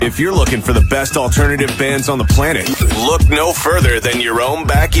If you're looking for the best alternative bands on the planet, look no further than your own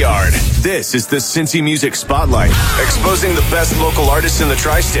backyard. This is the Cincy Music Spotlight, exposing the best local artists in the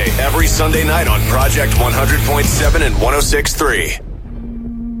tri-state every Sunday night on Project 100.7 and 106.3.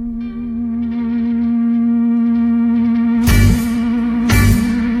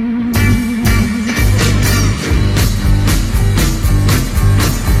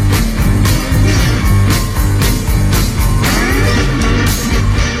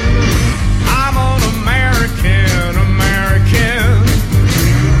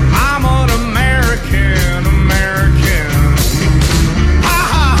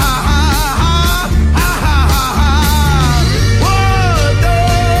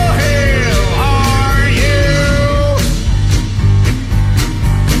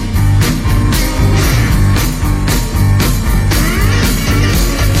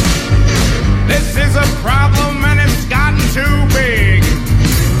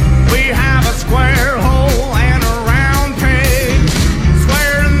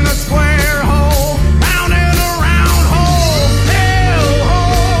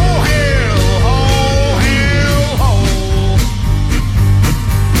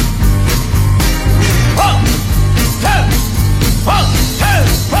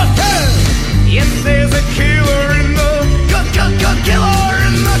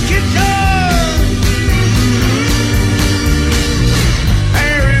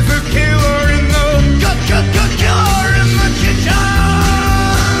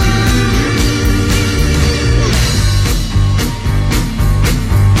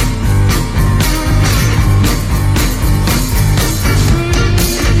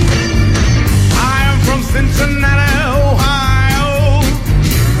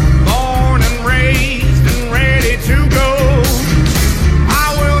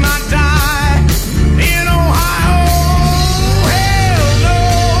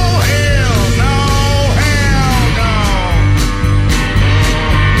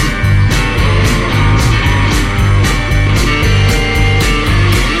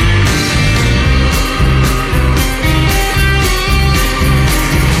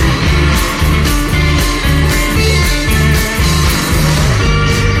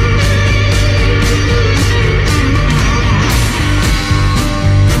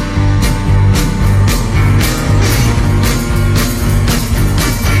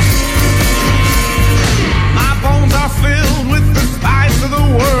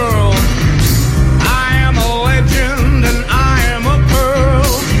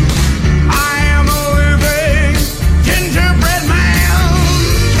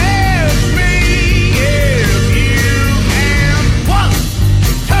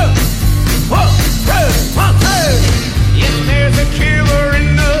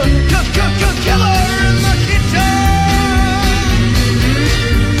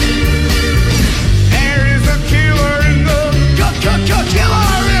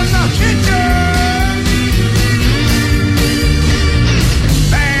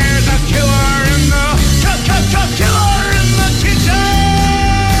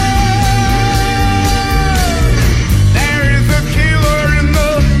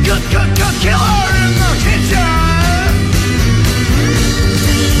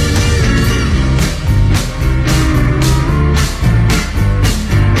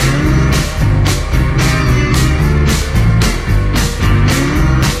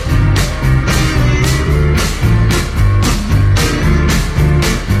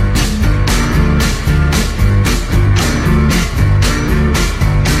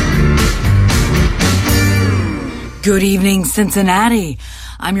 Good evening, Cincinnati.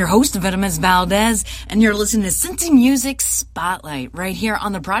 I'm your host, Vitamis Valdez, and you're listening to Cincy Music Spotlight right here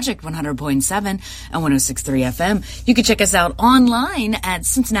on the Project 100.7 and 106.3 FM. You can check us out online at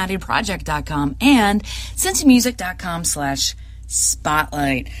cincinnatiproject.com and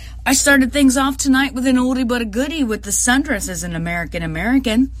cincymusic.com/spotlight. I started things off tonight with an oldie but a goodie with the Sundresses and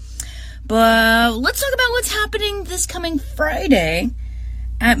American. But let's talk about what's happening this coming Friday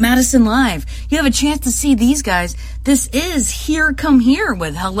at Madison Live. You have a chance to see these guys. This is Here Come Here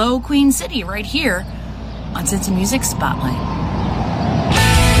with Hello Queen City right here on Cincy Music Spotlight.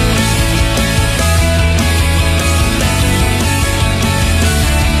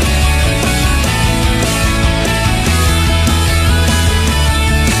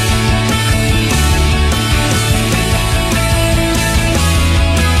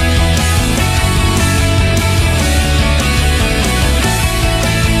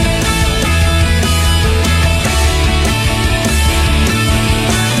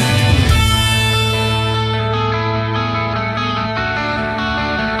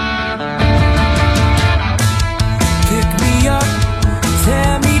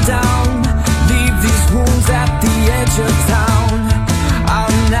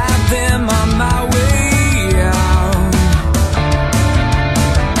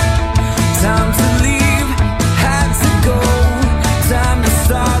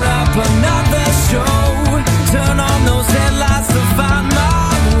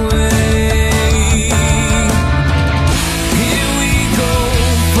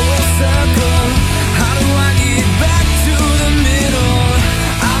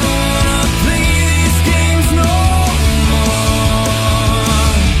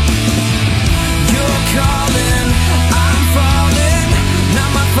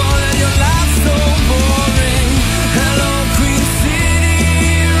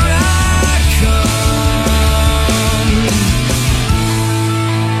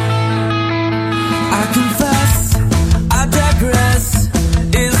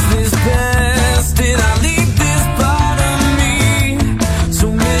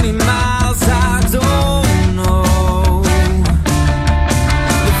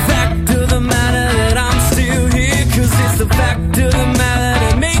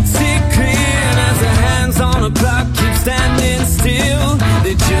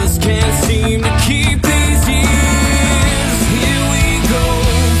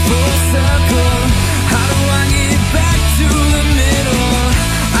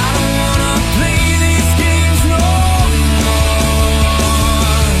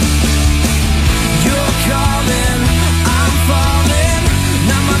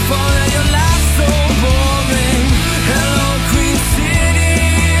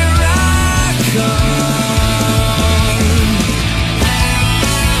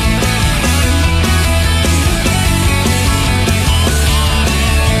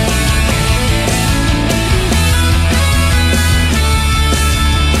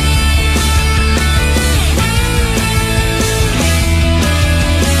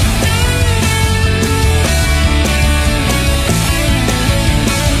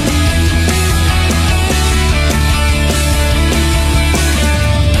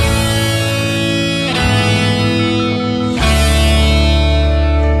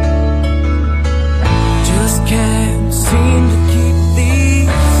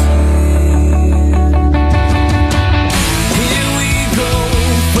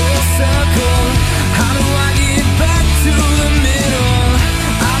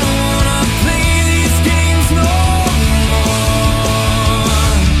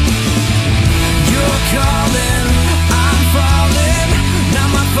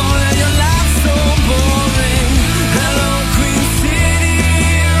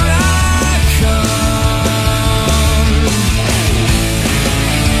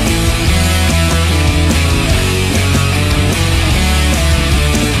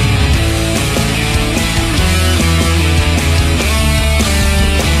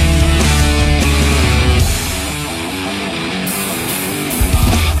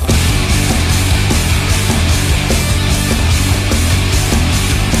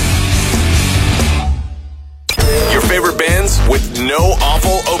 No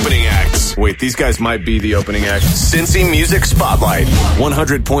awful opening acts. Wait, these guys might be the opening act. Cincy Music Spotlight,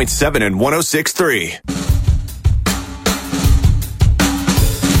 100.7 and 106.3.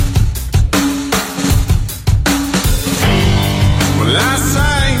 Well, I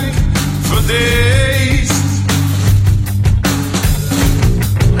sang for days,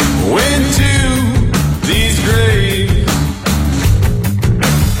 went to these graves.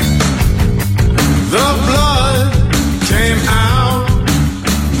 The blood came out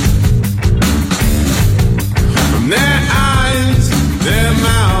from their eyes, their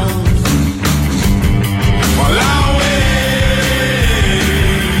mouths, while I wait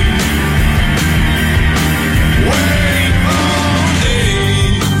all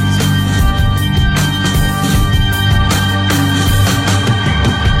days.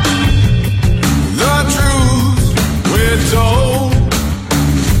 The truth we're told,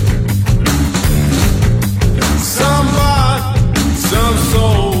 some bought, some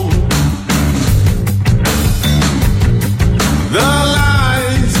sold. The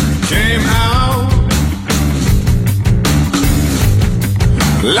lies came out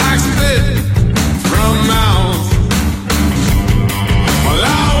like spit from mouth. While I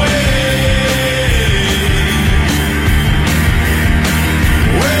wait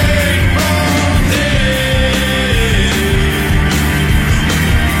for days,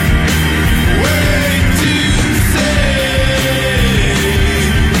 wait to say,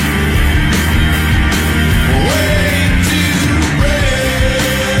 wait to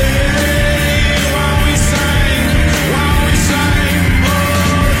pray. While we sang for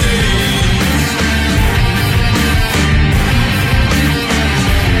days.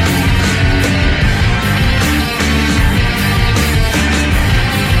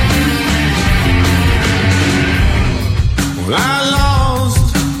 Well, I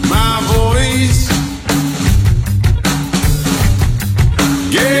lost my voice,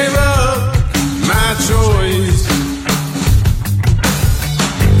 gave up my choice.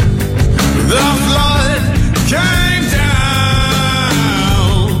 The flood came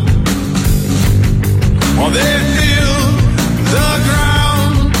down, or they filled the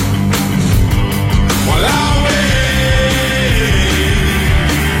ground. While I wait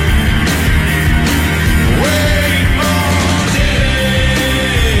for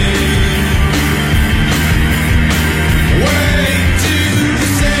days, wait to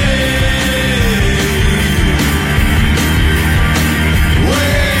say,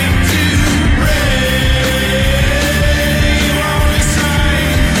 wait to pray. While we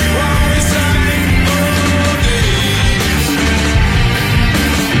sang for days.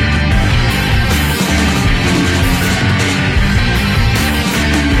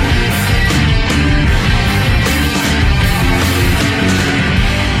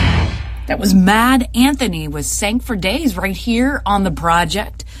 That was Mad Anthony with Sang for Days right here on The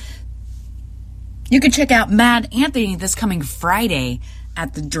Project. You can check out Mad Anthony this coming Friday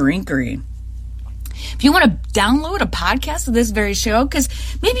at the Drinkery. If you want to download a podcast of this very show, because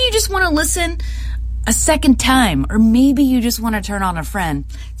maybe you just want to listen a second time, or maybe you just want to turn on a friend,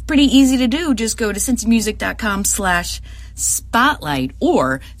 it's pretty easy to do. Just go to cincymusic.com/spotlight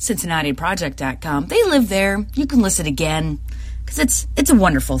or cincinnatiproject.com. They live there. You can listen again, because it's a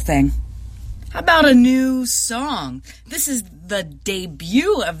wonderful thing. How about a new song? This is the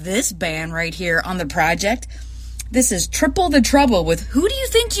debut of this band right here on The Project. This is Triple the Trouble with Who Do You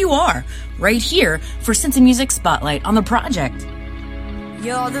Think You Are? Right here for Cincy Music Spotlight on The Project.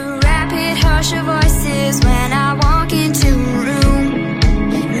 You're the rapid hush of voices when I walk into a room,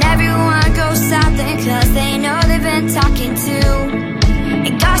 and everyone goes silent cause they know they've been talking to.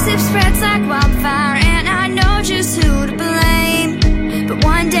 And gossip spreads like wildfire, and I know just who to blame. But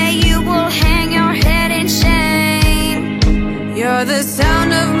one day you will hang your head in shame. You're the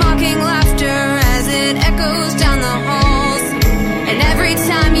sound of mocking laughter as it echoes down the halls, and every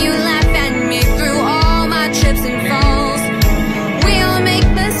time you laugh at me through all my trips and falls. We all make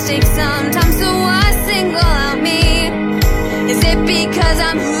mistakes sometimes, so why single out me? Is it because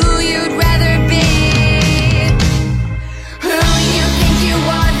I'm who you'd rather be? Who do you think you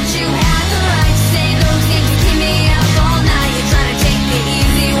are that you have the right to say those things that keep me up all night? You're trying to take the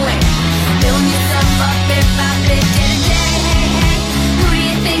easy way, building yourself up bit by bit, day to day. Hey, hey, who do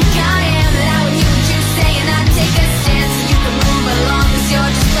you think I am that I would hear what you say and I'd take a stance so you can move along, cause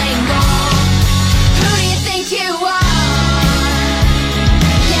you're just plain wrong. Who do you think you are?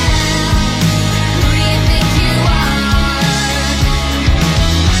 Yeah, who do you think you are?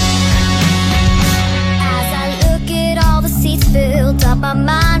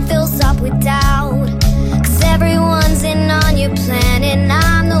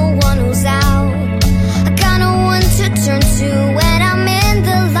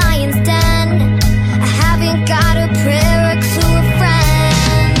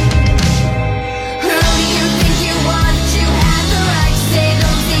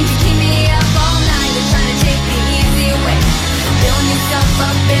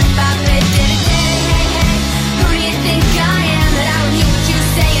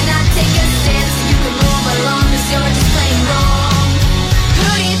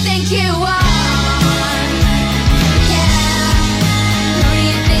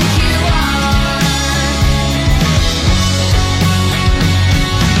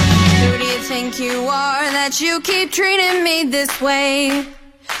 you keep treating me this way?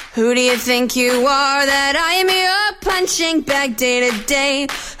 Who do you think you are that I am your punching bag day to day?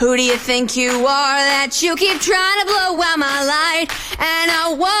 Who do you think you are that you keep trying to blow out my light? And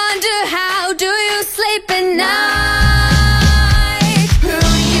I wonder, how do you sleep at night? Who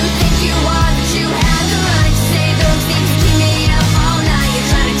do you think you are that you have the right to say those things to keep me up all night? You're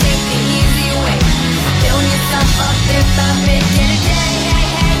trying to take the easy way, filling yourself up if I'm day to day.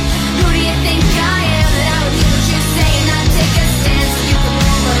 Hey, hey, who do you think I am that I would do what you say and not take a stand so you can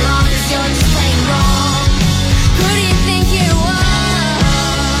move along? 'Cause you're just plain wrong. Who do you think you are?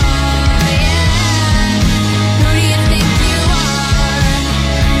 Yeah. Who do you think you are?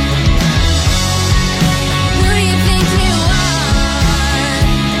 Who do you think you are?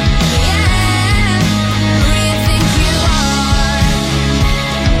 Yeah. Who do you think you are?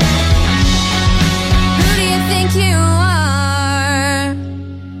 Who do you think you are?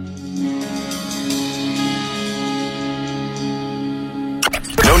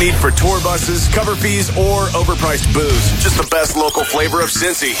 No need for tour buses, cover fees, or overpriced booze. Just the best local flavor of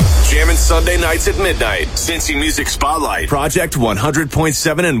Cincy. Jamming Sunday nights at midnight. Cincy Music Spotlight. Project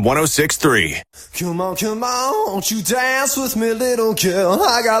 100.7 and 106.3. Come on, won't you dance with me, little girl?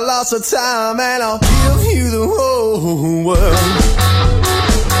 I got lots of time and I'll give you the whole world.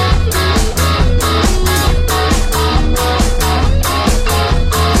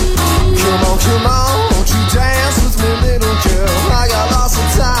 Come on, won't you dance with me, little girl? I got lots of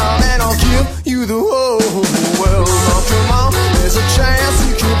time and I'll give you the whole world. Oh, come on, there's a chance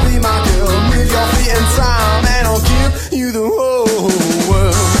you could be my girl. Move your feet in time and I'll give you the whole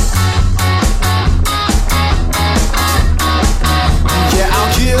world. Yeah,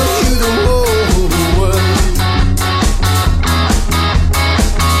 I'll give you the whole world.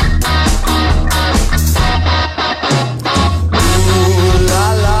 Ooh, la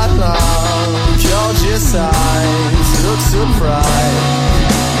la la, gorgeous eyes look surprised.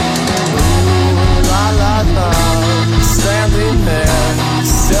 Ooh, la la la, standing there,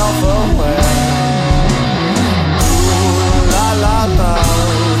 self-aware. Ooh, la la la,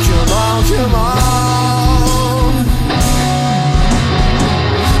 come on, come on.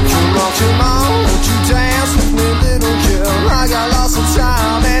 Come on, won't you dance with me, little girl? I got lots of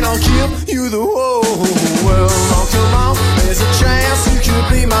time and I'll give you the whole world. Oh, come on, there's a chance you could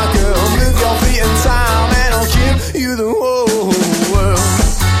be my girl. Move your feet in time and I'll give you the whole world.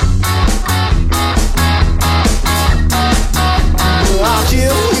 I'll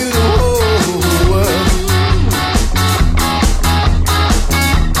give you the whole world.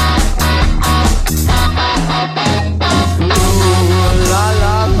 Ooh, la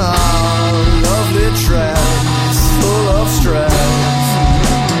la la, lovely dress, full of stress.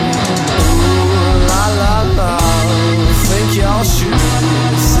 Ooh, la la la, think your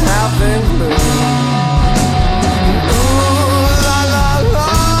shoes have been blue. Ooh, la la la,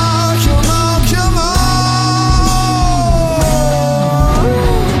 come on, come on.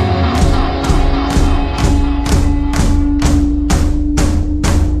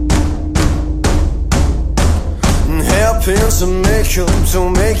 Hairpins and makeup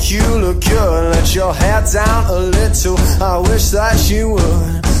don't make you look good. Let your hair down a little, I wish that you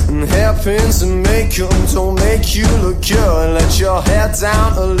would. And hairpins and makeup don't make you look good. Let your hair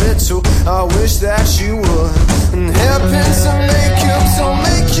down a little, I wish that you would. And hairpins and makeup don't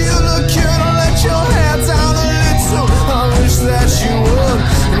make you look good. Let your hair down a little, I wish that you would.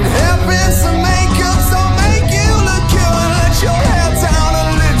 And hairpins and makeup don't make you look good. Let your hair down a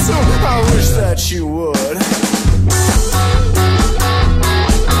little, I wish that you would.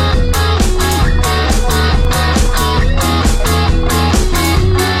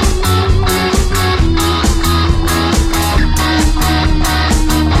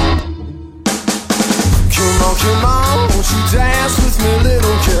 Come on, won't you dance with me,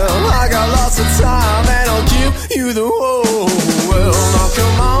 little girl? I got lots of time and I'll give you the whole world. Oh,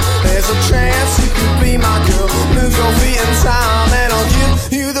 come on, there's a chance you could be my girl. Move your feet in time and I'll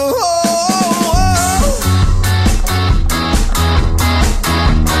give you the whole world.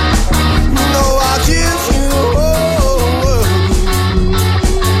 No, I'll give you the whole world.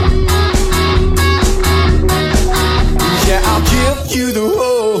 Yeah, I'll give you the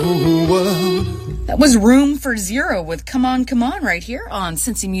whole world. That was Room for Zero with Come On, Come On right here on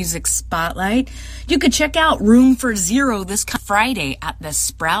Cincy Music Spotlight. You could check out Room for Zero this Friday at the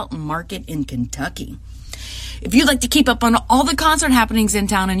Sprout Market in Kentucky. If you'd like to keep up on all the concert happenings in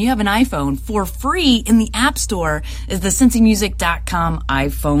town and you have an iPhone, for free in the App Store is the cincymusic.com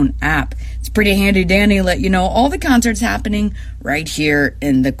iPhone app. It's pretty handy dandy to let you know all the concerts happening right here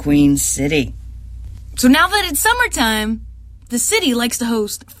in the Queen City. So now that it's summertime, the city likes to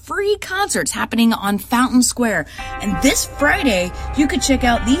host free concerts happening on Fountain Square. And this Friday, you could check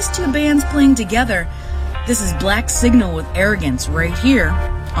out these two bands playing together. This is Black Signal with Arrogance right here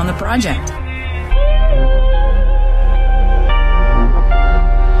on The Project.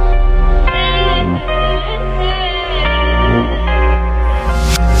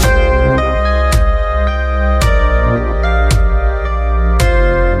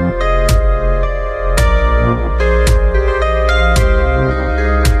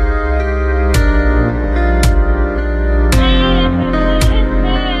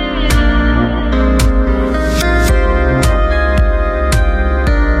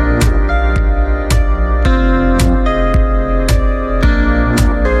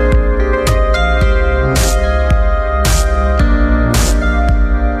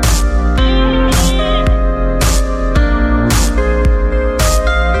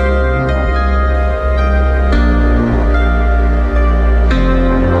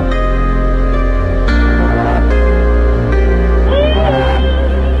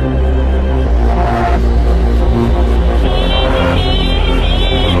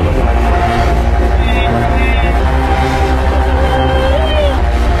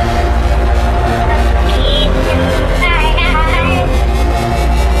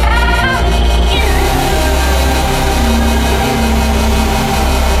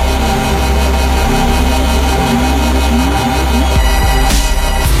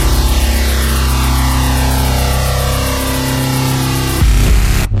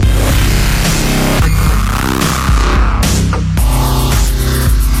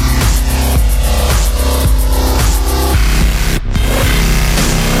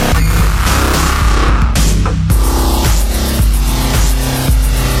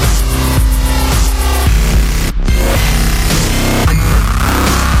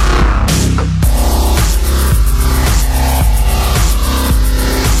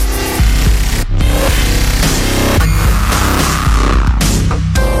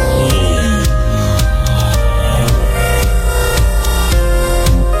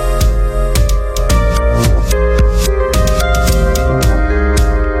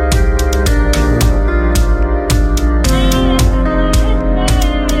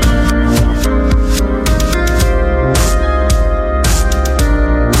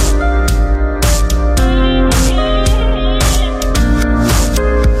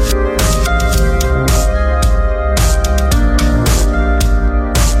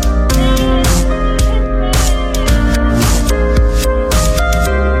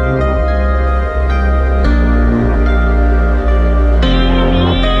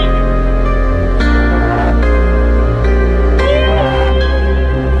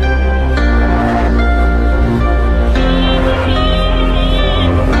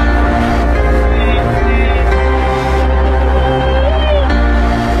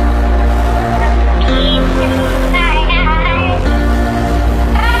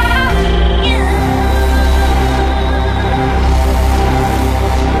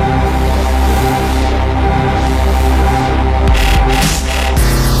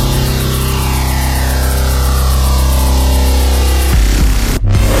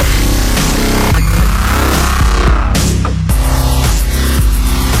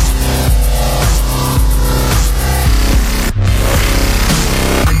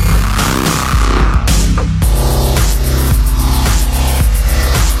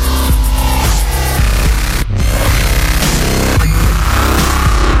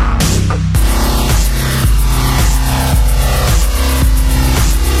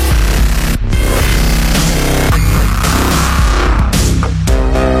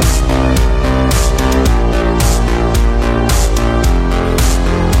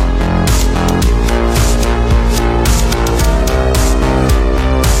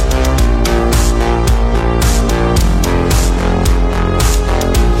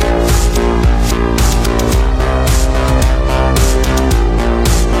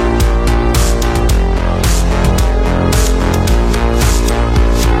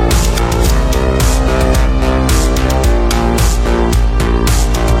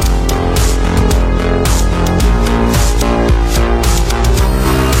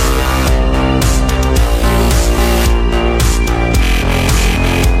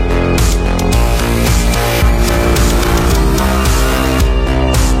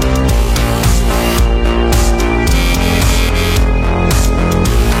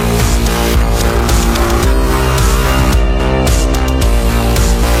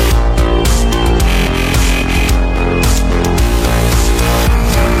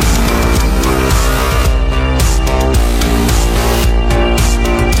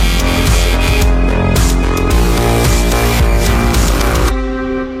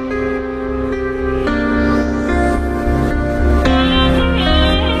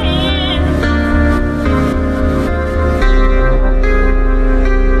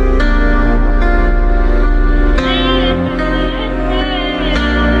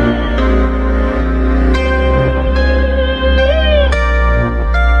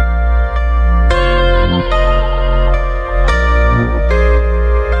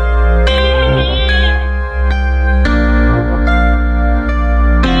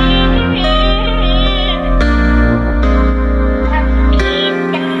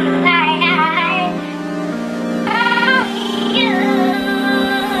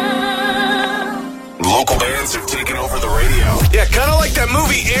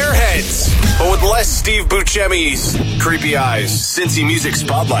 movie Airheads, but with less Steve Buscemi's creepy eyes. Cincy Music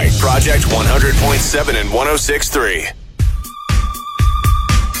Spotlight, Project 100.7 and 106.3.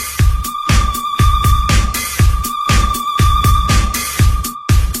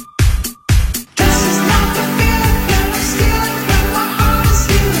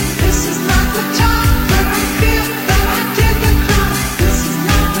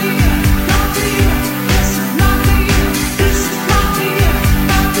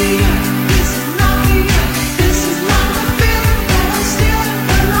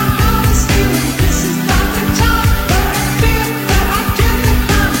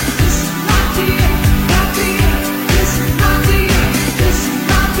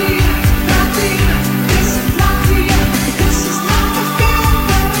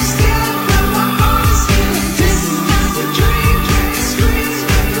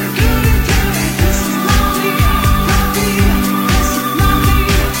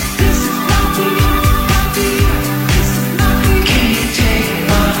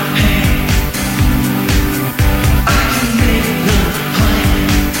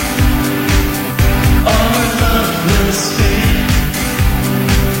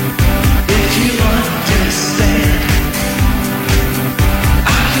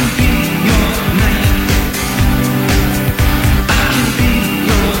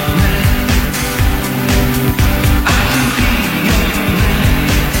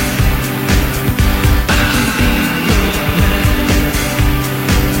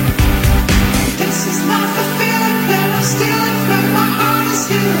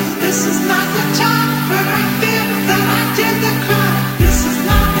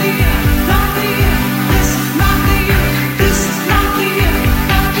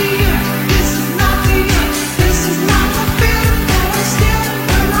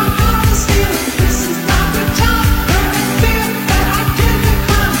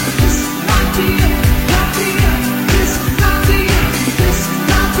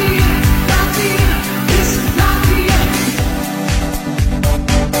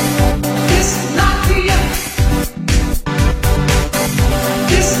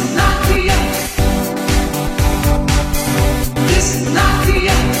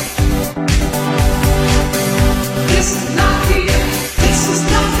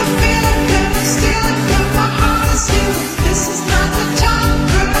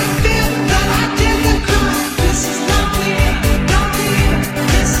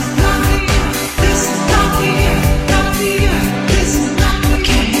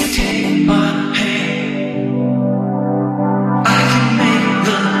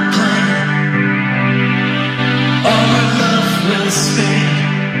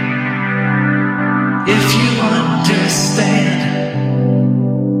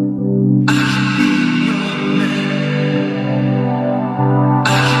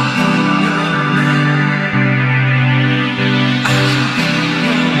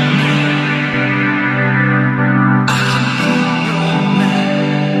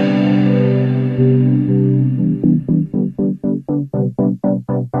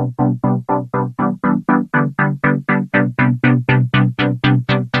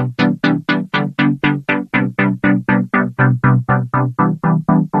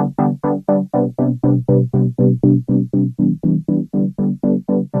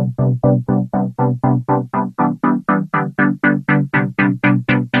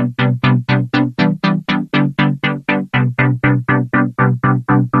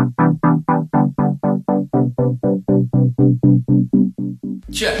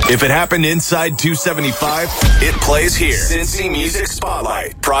 If it happened inside 275, it plays here. Cincy Music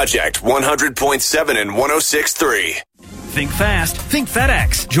Spotlight, Project 100.7 and 106.3. Think fast, think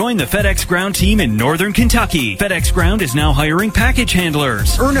FedEx. Join the FedEx Ground team in Northern Kentucky. FedEx Ground is now hiring package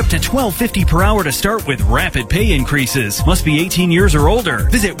handlers. Earn up to $12.50 per hour to start with rapid pay increases. Must be 18 years or older.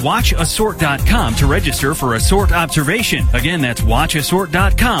 Visit watchassort.com to register for Assort observation. Again, that's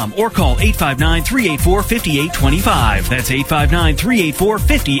watchassort.com or call 859-384-5825. That's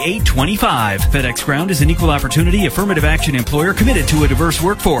 859-384-5825. FedEx Ground is an equal opportunity affirmative action employer committed to a diverse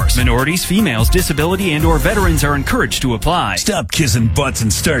workforce. Minorities, females, disability, and or veterans are encouraged to apply. Stop kissing butts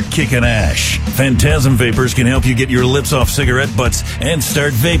and start kicking ash. Phantasm Vapors can help you get your lips off cigarette butts and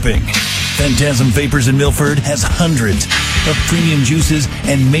start vaping. Phantasm Vapors in Milford has hundreds of premium juices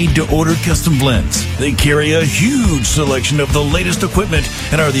and made-to-order custom blends. They carry a huge selection of the latest equipment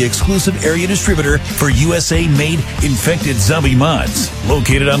and are the exclusive area distributor for USA-made infected zombie mods.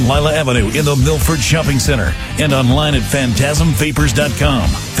 Located on Lila Avenue in the Milford Shopping Center and online at phantasmvapors.com.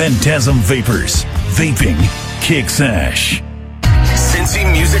 Phantasm Vapors. Vaping kicks ash. Cincy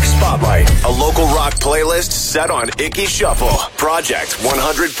Music Spotlight, a local rock playlist set on Icky Shuffle. Project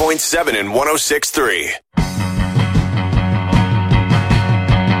 100.7 and 106.3.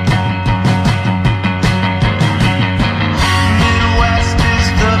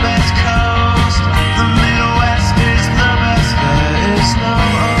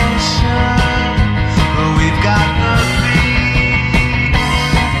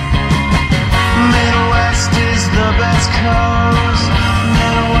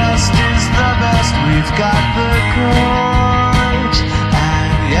 We've got the gorge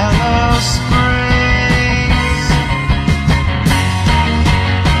and Yellow Springs.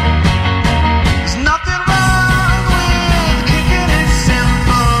 There's nothing wrong with kicking it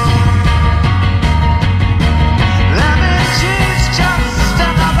simple. Lemon juice, just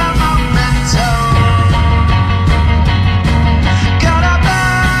another memento. Got our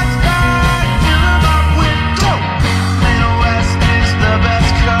bags back, fill 'em up with dope. Middle West is the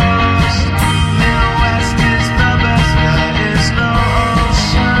best coast.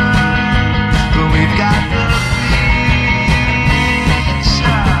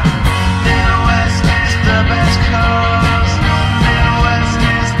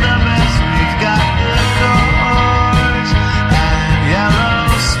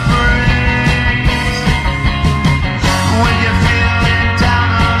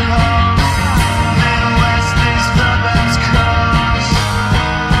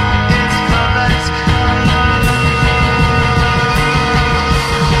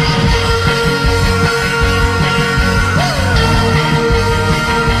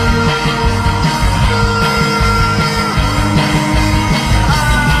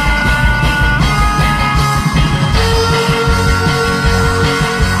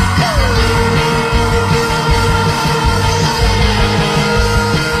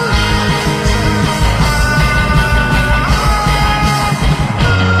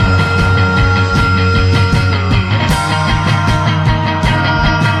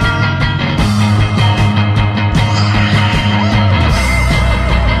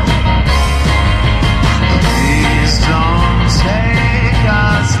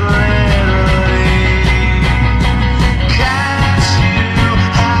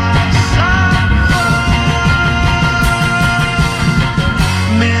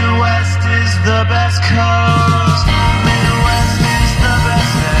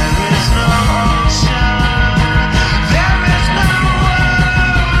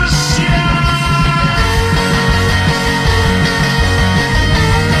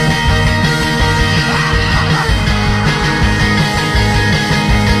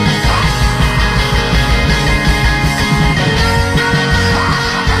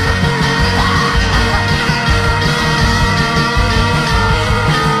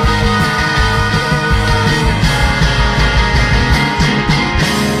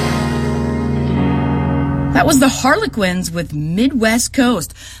 That was the Harlequins with Midwest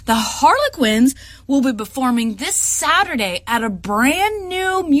Coast. The Harlequins will be performing this Saturday at a brand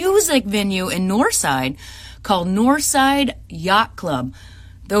new music venue in Northside called Northside Yacht Club.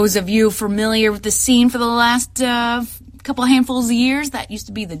 Those of you familiar with the scene for the last couple handfuls of years, that used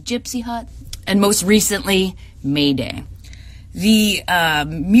to be the Gypsy Hut, and most recently, Mayday. The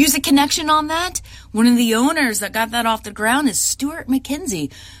music connection on that, one of the owners that got that off the ground is Stuart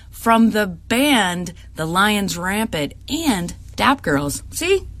McKenzie from the band The Lions Rampant and Dap Girls.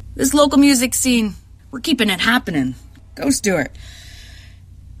 See? This local music scene, we're keeping it happening. Go Stuart.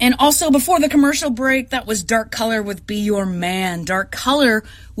 And also, before the commercial break, that was Dark Color with Be Your Man. Dark Color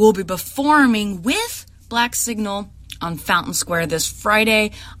will be performing with Black Signal on Fountain Square this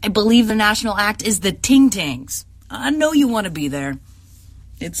Friday. I believe the national act is the Ting Tangs. I know you want to be there.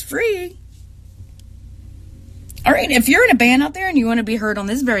 It's free. All right, if you're in a band out there and you want to be heard on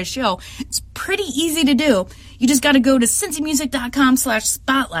this very show, it's pretty easy to do. You just got to go to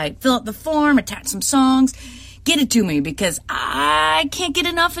cincymusic.com/spotlight, fill out the form, attach some songs, get it to me because I can't get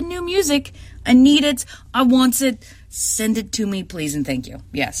enough of new music. I need it. I want it. Send it to me, please, and thank you.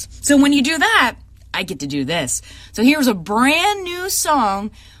 Yes. So when you do that, I get to do this. So here's a brand new song,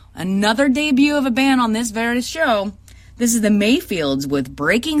 another debut of a band on this very show. This is the Mayfields with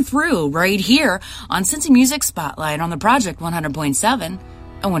Breaking Through right here on Cincy Music Spotlight on the Project 100.7 and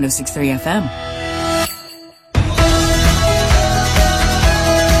 106.3 FM.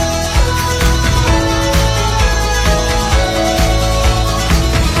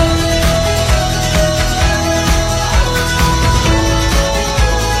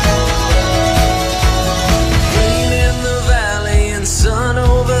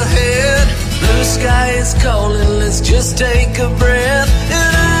 Calling, let's just take a breath,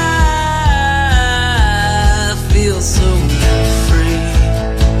 and I feel so free.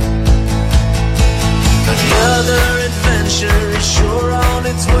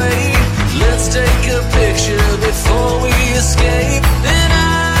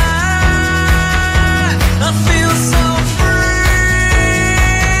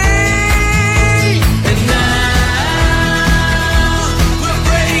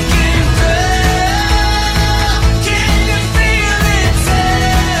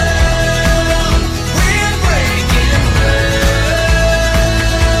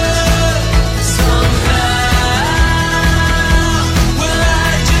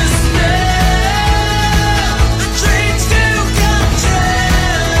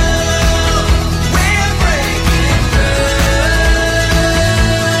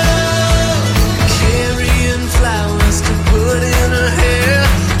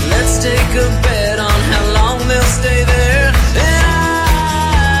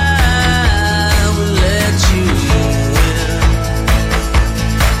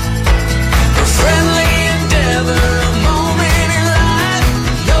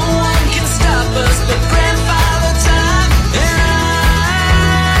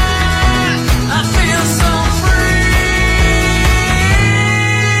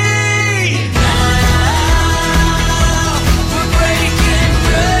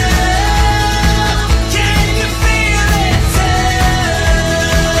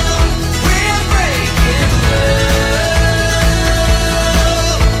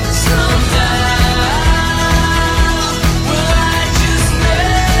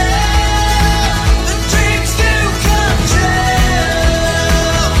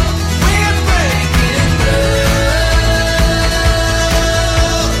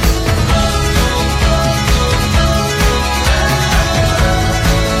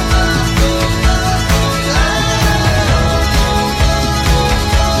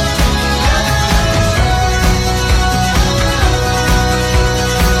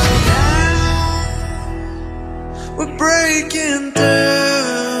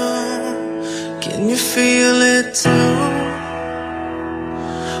 it too.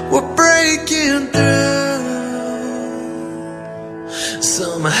 We're breaking through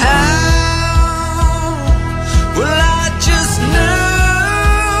somehow. Well, I just knew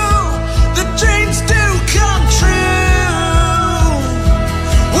the dreams do come true.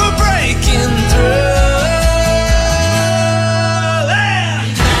 We're breaking through.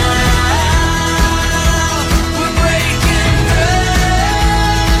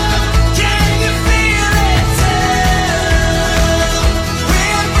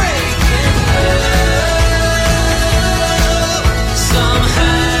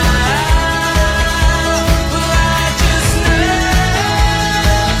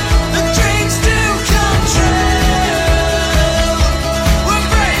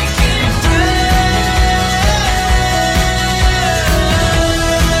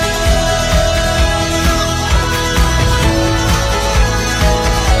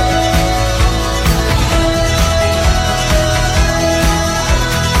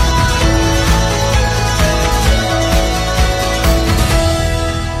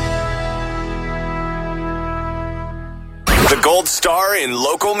 Gold Star in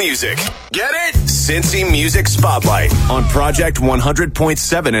local music. Get it? Cincy Music Spotlight on Project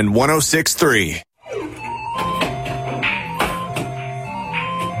 100.7 and 106.3.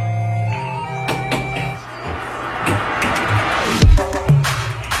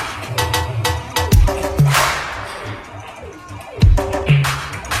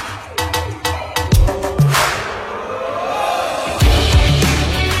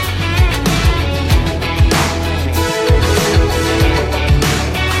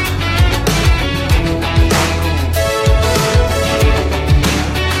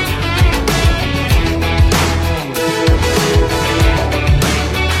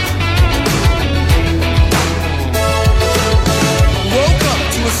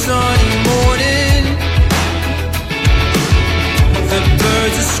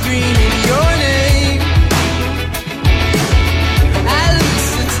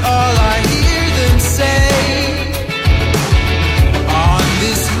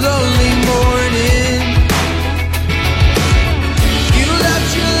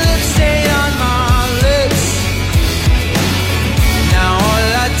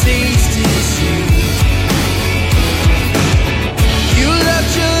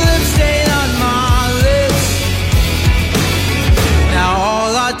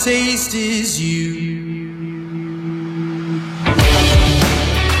 Taste is you.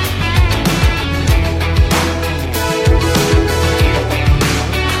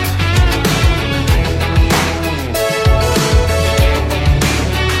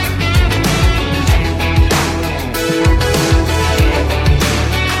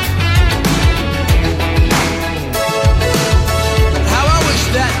 How I wish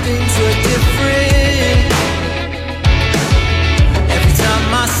that things were different. Every time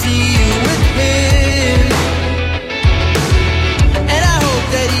I see you with him, and I hope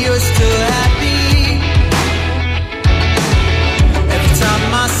that you're still happy. Every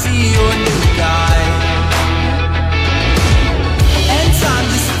time I see your new guy, and time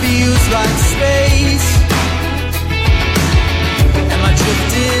just feels like space. Am I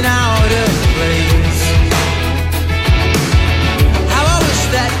drifting out of place? How I wish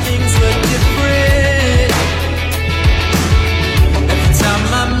that things were different. Every time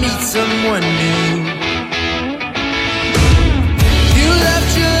I meet someone new, you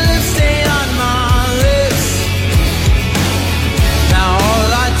left your lips stain on my lips. Now all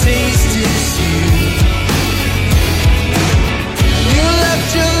I taste is you. You left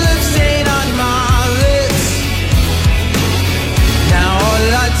your lips stain on my lips. Now all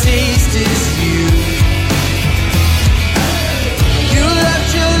I taste is you. You left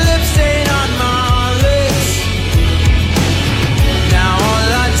your lips stain on my lips. Now all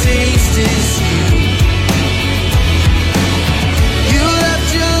I taste is you. You left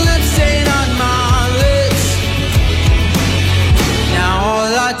your lips stain on my lips. Now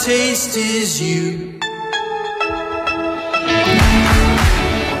all I taste is you.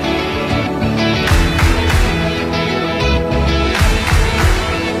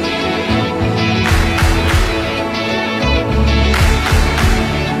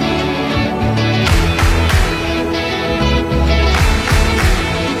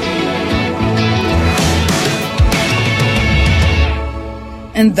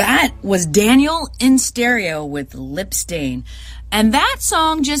 And that was Daniel in Stereo with Lip Stain. And that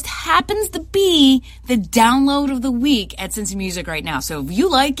song just happens to be the download of the week at Cincy Music right now. So if you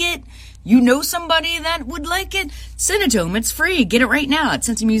like it, you know somebody that would like it, send it to them. It's free. Get it right now at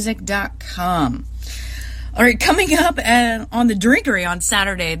cincymusic.com. All right, coming up on the Drinkery on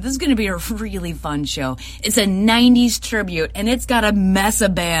Saturday, this is going to be a really fun show. It's a 90s tribute, and it's got a mess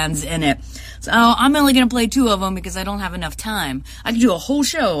of bands in it. So I'm only going to play 2 of them because I don't have enough time. I could do a whole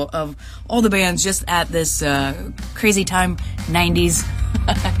show of all the bands just at this Crazy Time 90s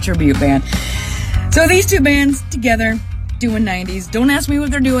tribute band. So these 2 bands together doing 90s. Don't ask me what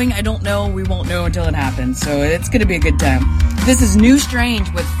they're doing. I don't know. We won't know until it happens. So it's going to be a good time. This is New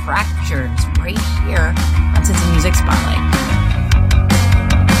Strange with Fractures right here on Cincy Music Spotlight.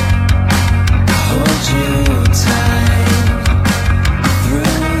 Hold you tight through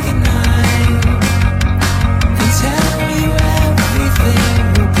the night and tell you everything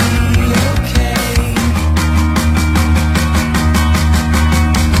will be okay.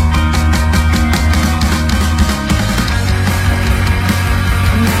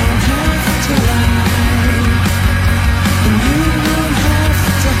 You don't have to lie, and you don't have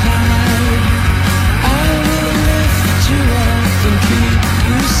to hide. I will lift you up and keep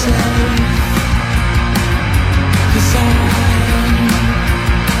you safe. 'Cause I'm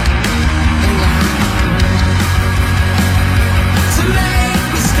allowed to make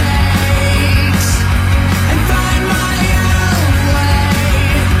mistakes and find my own way.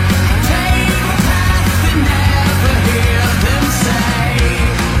 Take a path and never hear them say,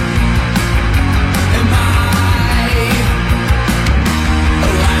 am I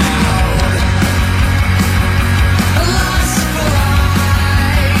allowed? A lust for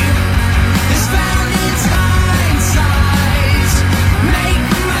life is found in hindsight. Make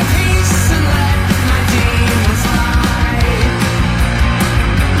my peace and let my demons lie.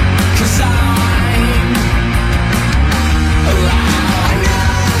 'Cause I'm allowed. I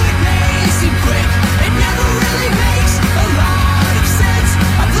know it may seem quick, it never really makes a lot of sense.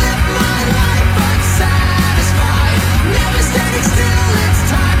 I've lived my life unsatisfied, never standing still, it's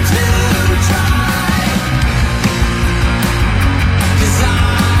time to try. 'Cause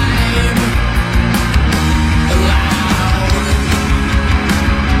I'm allowed.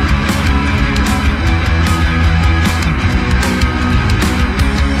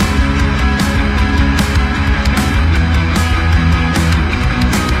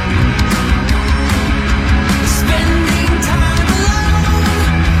 Spending time alone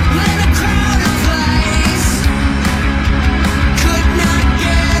in a crowded place. Could not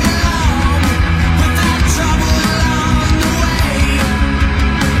get along without trouble along the way.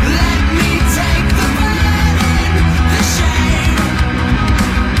 Let me take the burden, the shame.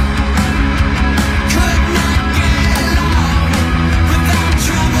 Could not get along without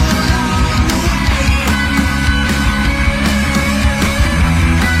trouble along the way.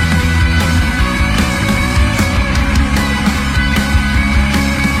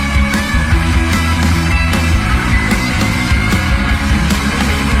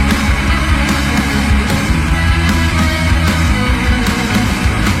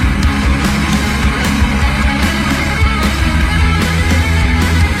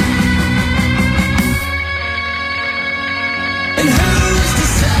 And who's to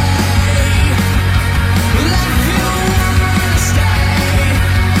say, well, if you wanna stay,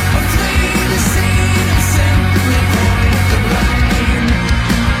 or flee the scene and simply point the blame.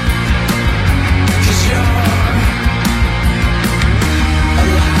 'Cause you're allowed.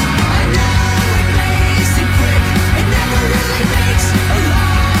 I know it may seem quick, it never really makes a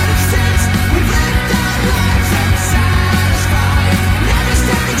lot of sense. We've lived our lives unsatisfied, never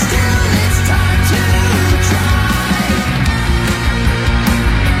standing still, it's time to try.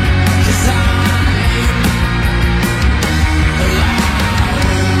 'Cause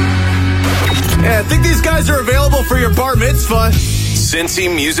Yeah, I think these guys are available for your bar mitzvah.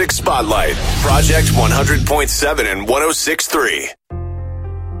 Cincy Music Spotlight, Project 100.7 and 106.3.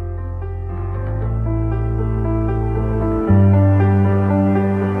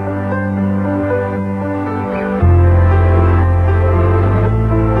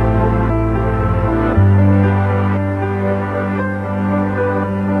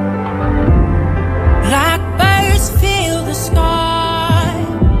 Blackbirds fill the sky,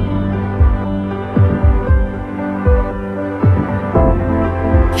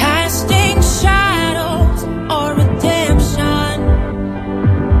 casting shadows or redemption.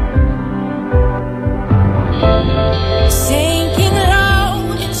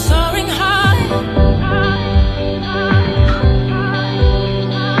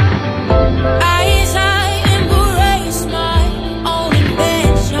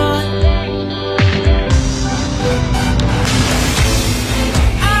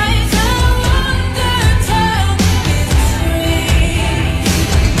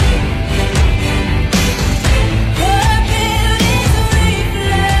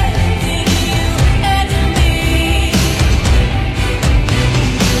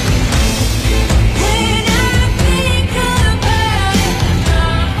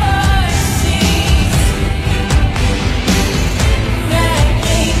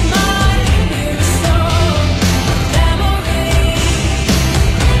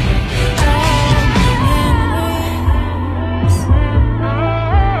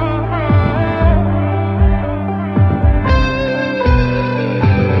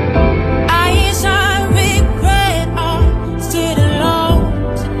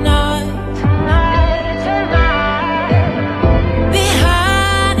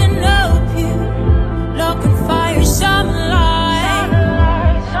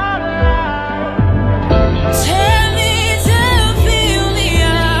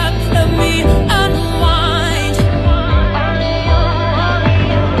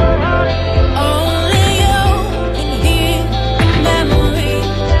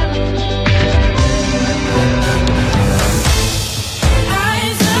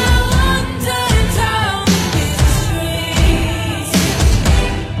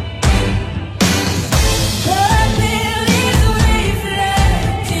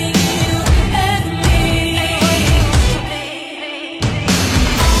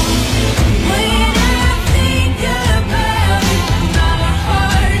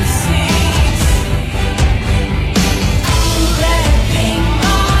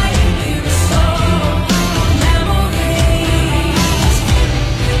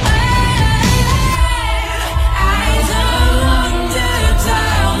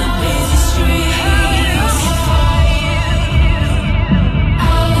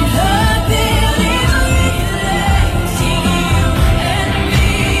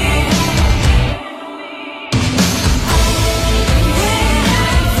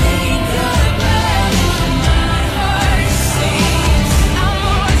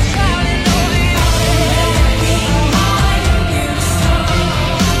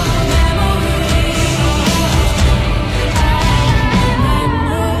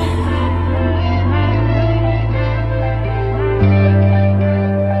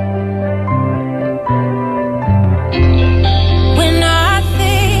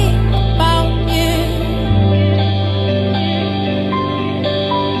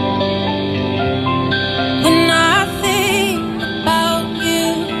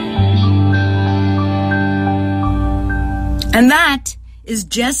 And that is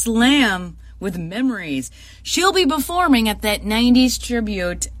Jess Lamb with Memories. She'll be performing at that 90s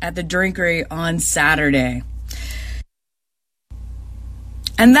tribute at the Drinkery on Saturday.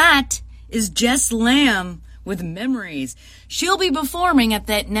 And that is Jess Lamb with Memories. She'll be performing at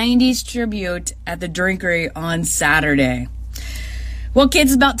that 90s tribute at the Drinkery on Saturday. Well,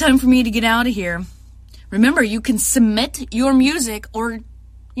 kids, it's about time for me to get out of here. Remember, you can submit your music or,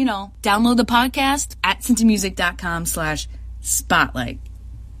 download the podcast at cincymusic.com/spotlight.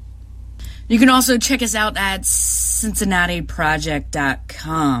 You can also check us out at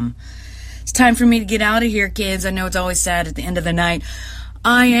CincinnatiProject.com. It's time for me to get out of here, kids. I know it's always sad at the end of the night.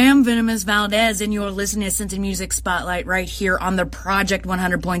 I am Venomous Valdez, and you're listening to Cincy Music Spotlight right here on the Project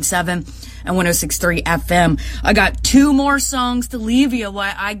 100.7 and 106.3 FM. I got 2 more songs to leave you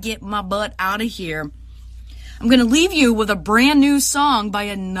while I get my butt out of here. I'm going to leave you with a brand new song by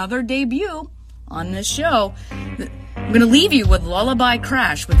another debut on this show. I'm going to leave you with Lullaby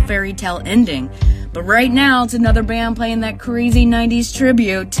Crash with Fairy Tale Ending. But right now, it's another band playing that crazy 90s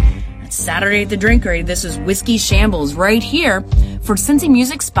tribute. It's Saturday at the Drinkery. This is Whiskey Shambles right here for Cincy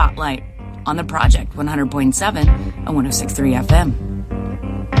Music Spotlight on the Project 100.7 and 106.3 FM.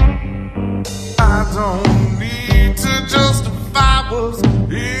 I don't need to justify what's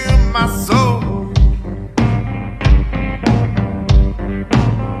in my soul.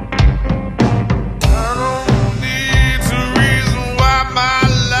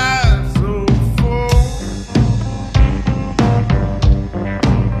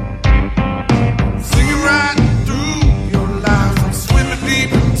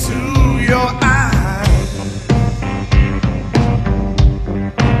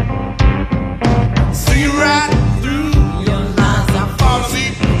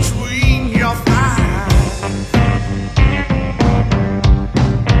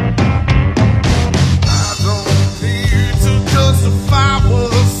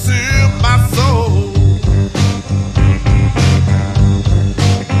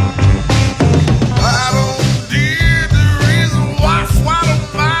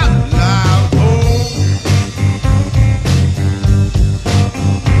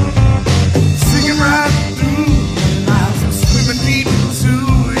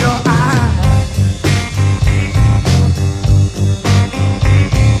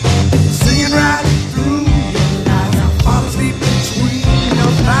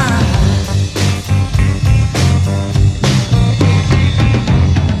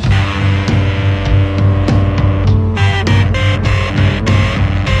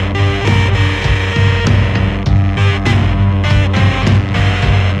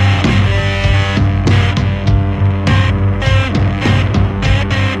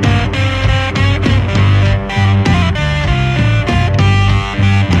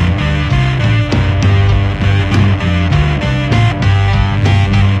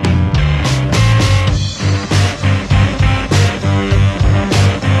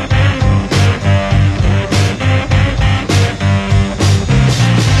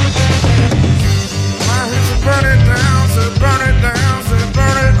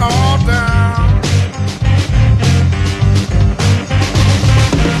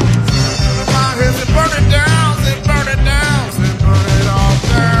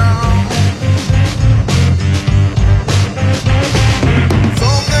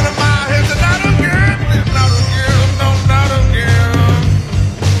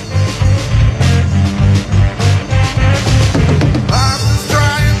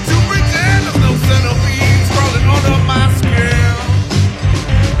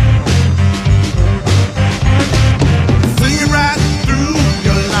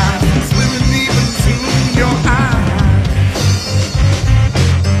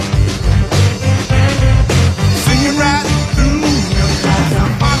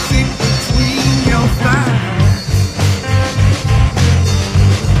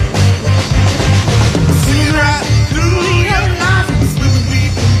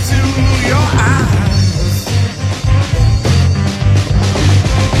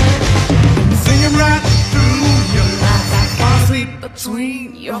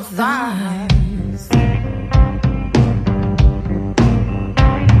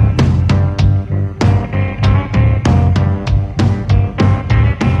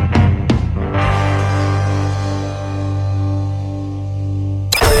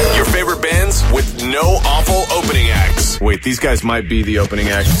 Wait, these guys might be the opening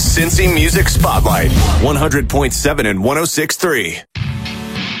act. Cincy Music Spotlight, 100.7 and 106.3.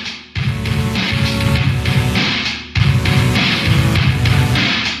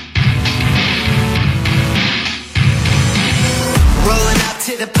 Rolling out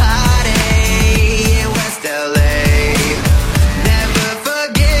to the party in West LA.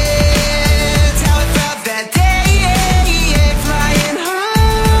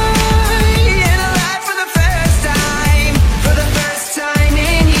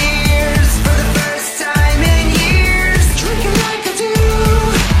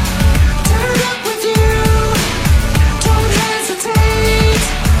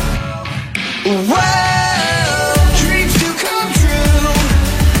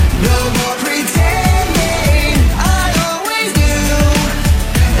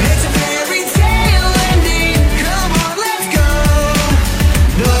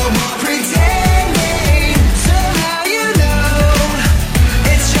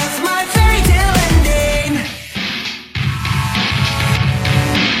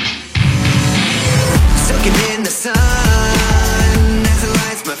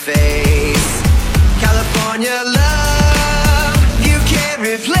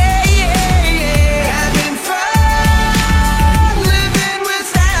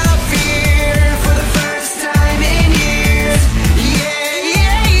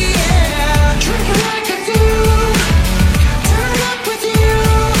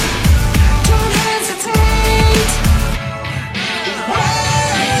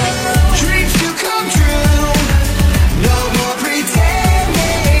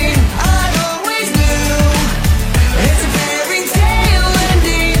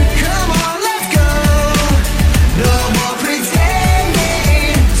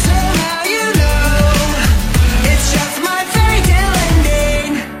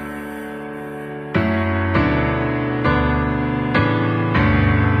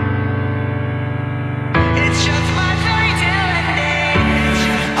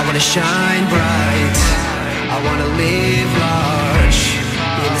 shine bright. I wanna live large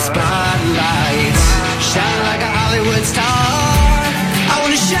in the spotlight. Shine like a Hollywood star. I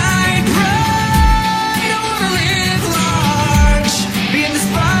wanna shine bright. I wanna live large. Be in the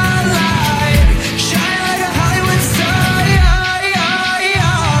spotlight. Shine like a Hollywood star.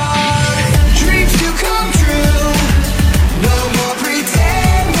 Dreams do come true. No more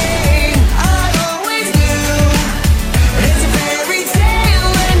pretending. I always knew it's a fairy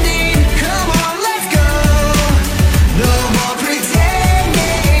tale ending. Come on, let's go. No more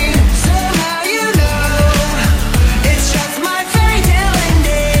pretending. Somehow you know it's just my fairy tale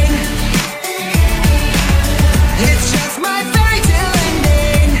ending. It's just my fairy tale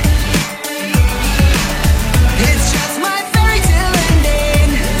ending. It's just my fairy tale ending.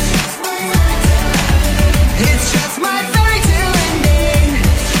 It's just my fairy tale ending.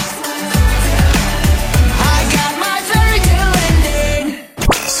 I got my fairy tale ending.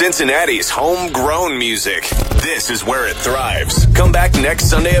 Cincinnati's homegrown music. This is where it thrives. Come back next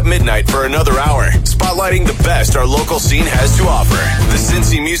Sunday at midnight for another hour, spotlighting the best our local scene has to offer. The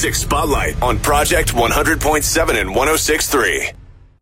Cincy Music Spotlight on Project 100.7 and 106.3.